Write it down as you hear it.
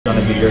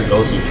be your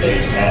go-to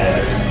page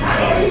as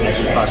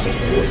actually process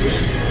the orders.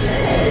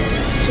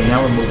 So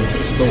now we're moving to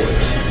the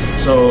stores.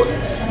 So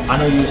I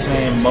know you were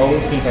saying Mo,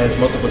 he has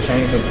multiple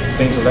chains and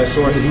things of that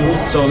sort.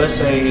 So let's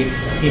say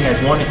he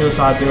has one in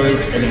Hillside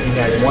Village and then he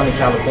has one in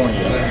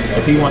California.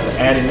 If he wants to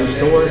add a new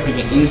store, he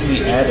can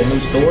easily add a new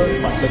store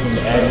by clicking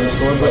the add a new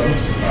store button.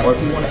 Or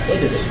if you want to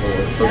edit a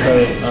store,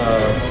 because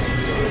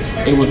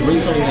it was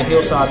recently in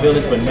Hillside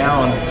Village, but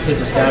now his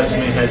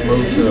establishment has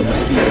moved to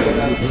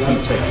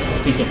Mesquite,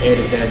 Texas. He can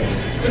edit that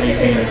and change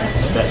things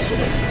of that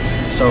sort.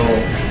 So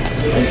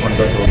I just want to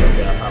go through a little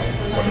bit of how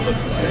what it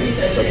looks like.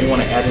 So if you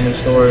want to add a new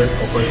store,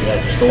 of course you add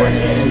your store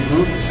name,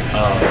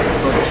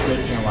 short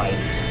description like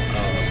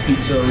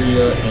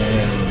pizzeria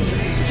and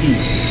tea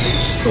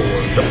store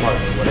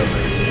department, whatever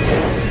it is.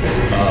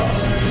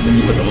 Then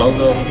you put the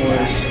logo, of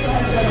course.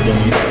 Then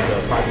you put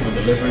the approximate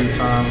delivery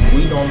time.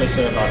 We normally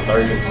say about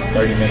 30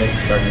 minutes,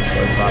 30 to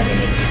 35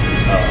 minutes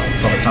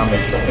from the time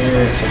it's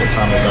prepared to the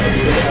time it's going to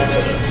be delivered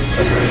to the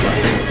customer.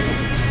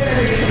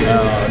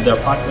 The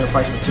approximate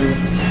price for two.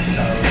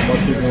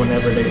 Most people,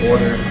 whenever they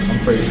order,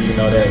 I'm pretty sure you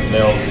know that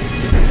they'll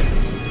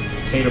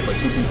cater for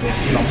two people,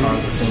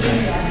 sometimes a single.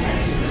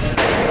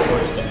 Of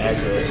course, the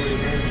address.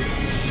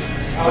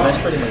 So that's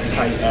pretty much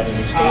how you add a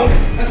new store.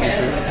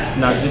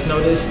 Now just know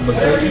this,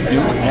 because you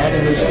do add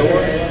a new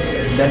store,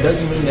 that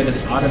doesn't mean that it's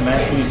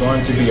automatically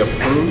going to be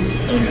approved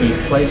and be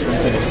placed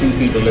into the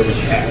CP Delivers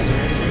app.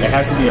 It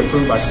has to be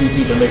approved by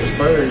CP Delivers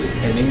first,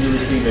 and then you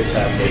receive your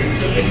tablet,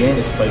 and then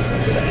it's placed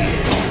into the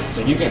app. So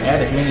you can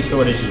add as many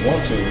stores as you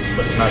want to,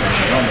 but it's not going to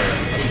be on there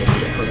until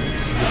it's approved.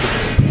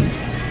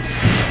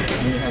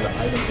 Then you have the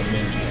items and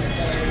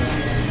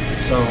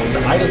menus. So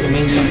the items and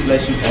menus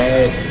lets you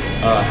add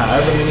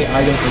however many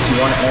items that you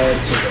want to add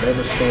to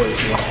whatever store that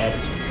you want to add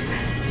it to.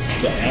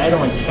 The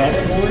add-on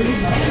category,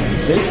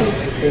 this is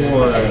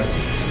for,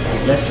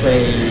 let's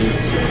say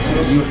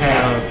you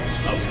have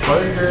a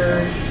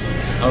burger,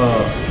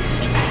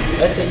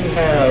 let's say you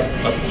have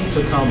a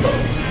pizza combo.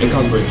 It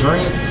comes with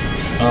drink,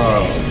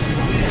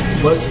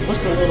 what's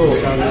the little,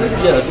 salad?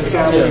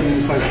 Salad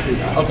and slice of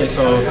pizza. Okay,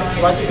 so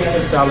slice of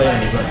pizza, salad,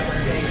 and a drink.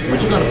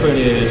 What you're gonna put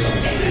is,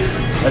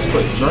 let's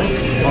put drink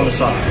on the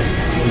side.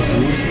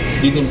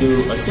 You can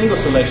do a single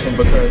selection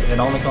because it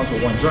only comes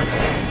with one drink.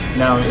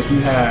 Now, if you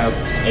have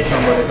a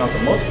combo that comes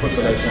with multiple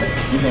selection,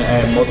 you can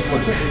add multiple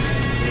drinks.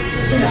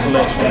 Single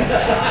selection, and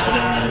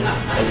then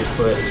I just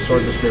put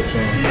short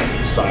description,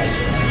 side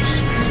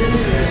drinks.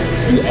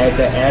 You add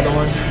that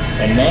add-on,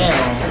 and now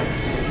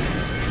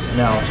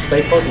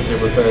stay focused here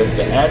because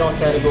the add-on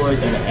categories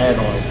and the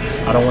add-ons,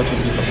 I don't want you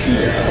to be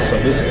confused. So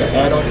this is the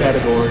add-on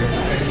category,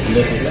 and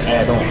this is the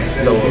add-on.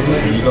 So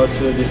when you go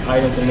to this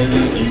item menu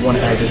and you want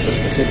to add just a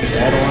specific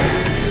add-on,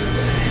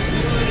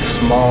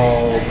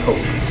 small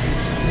Coke,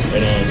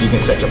 and then you can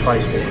set your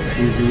price for it, $1.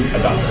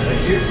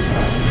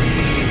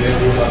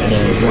 And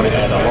then if you want to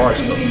add a large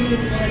Coke, you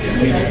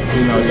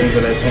know, things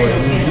of that sort.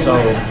 So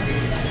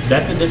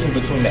that's the difference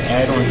between the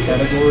add-on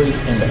categories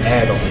and the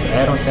add-on. The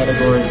add-on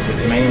category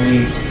is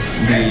mainly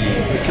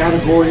the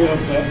category of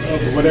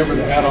whatever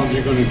the add-ons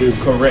you're going to do.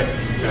 Correct.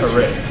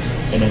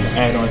 And then the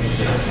add-ons is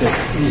just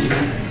specific.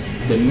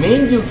 The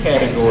menu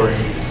category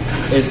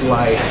is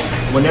like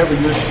whenever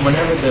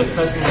the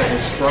customer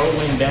is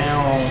scrolling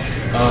down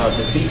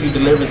the CP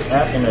Delivers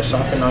app and they're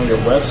shopping on your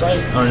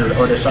website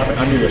or they're shopping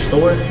under your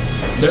store,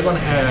 they're going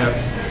to have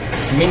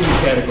menu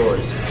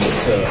categories: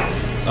 pizza.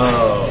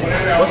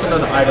 What's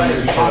another item that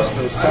you call?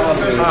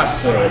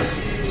 Pastas,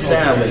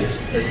 salads,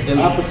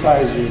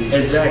 appetizers.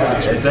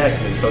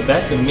 Exactly. So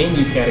that's the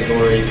menu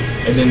categories,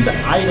 and then the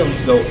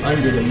items go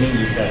under the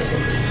menu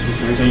categories.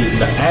 So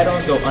the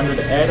add-ons go under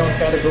the add-on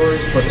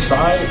categories for the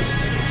sides.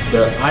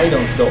 The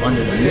items go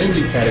under the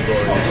menu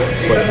categories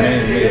for the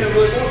main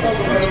meals.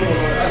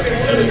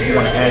 And if you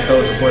want to add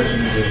those, of course, you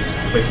just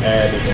click add.